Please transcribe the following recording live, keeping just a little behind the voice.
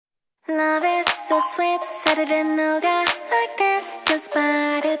Love is so sweet, 사르르 녹아 like this. Just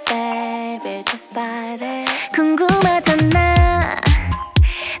bite it, baby, just bite it. 궁금하잖아,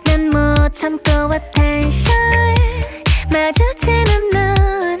 난 못 참고 attention. 마주치는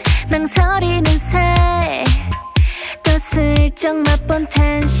눈, 망설이는 사이, 또 슬쩍 맛본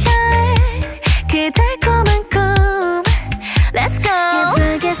텐션. 그 달콤한 꿈, let's go.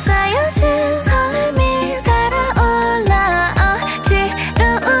 예쁘게 쌓여진 설렘이 달아올라.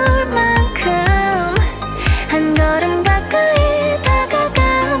 지루울 만큼 한 걸음 가까이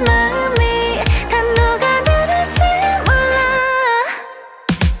다가가. 마음이 다 녹아내릴지 몰라.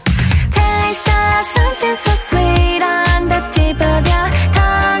 Taste of something so sweet on the tip of your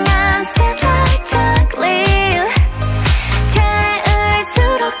tongue. I'm sweet like chocolate.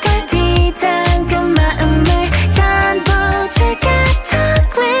 채울수록 갈디던 그 마음을 전부 줄게.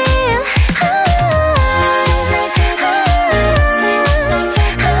 Chocolate. Sweet like chocolate.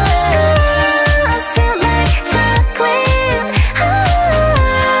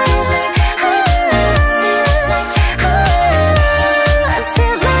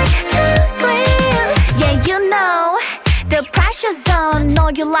 Sweet like chocolate. Yeah, you know the pressure's on. Know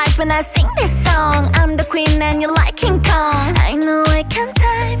you like when I sing this song. I'm the queen and you like King Kong. I know I can't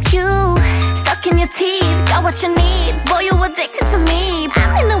time you. Stuck in your teeth, got what you need. Boy, you addicted to me.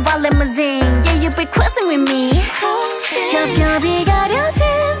 I'm in a wild limousine. Yeah, you be cruising with me. 겹겹이 가려진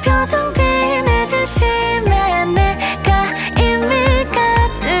표정 빛내준 심해. 내가 이미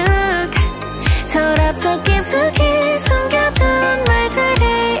가득 서랍 속 깊숙이 숨겨둔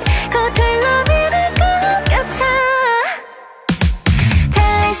말들이 곧 흘러내릴 것 같아.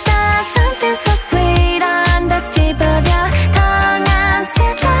 Taste of something so sweet on the tip of your tongue. I'm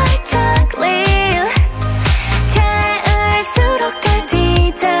sweet like chocolate. 채울수록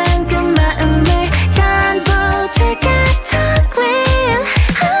갈디던 그 마음을 전부 줄게. Chocolate.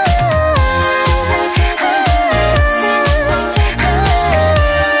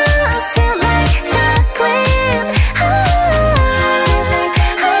 Sweet like chocolate.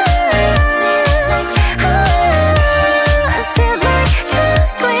 Sweet like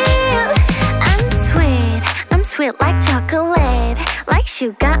chocolate. I'm sweet like chocolate. Like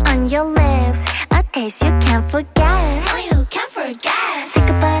sugar on your lips. A taste you can't forget. Oh, you can't forget. Take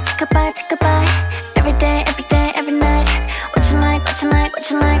a bite, take a bite, take a bite.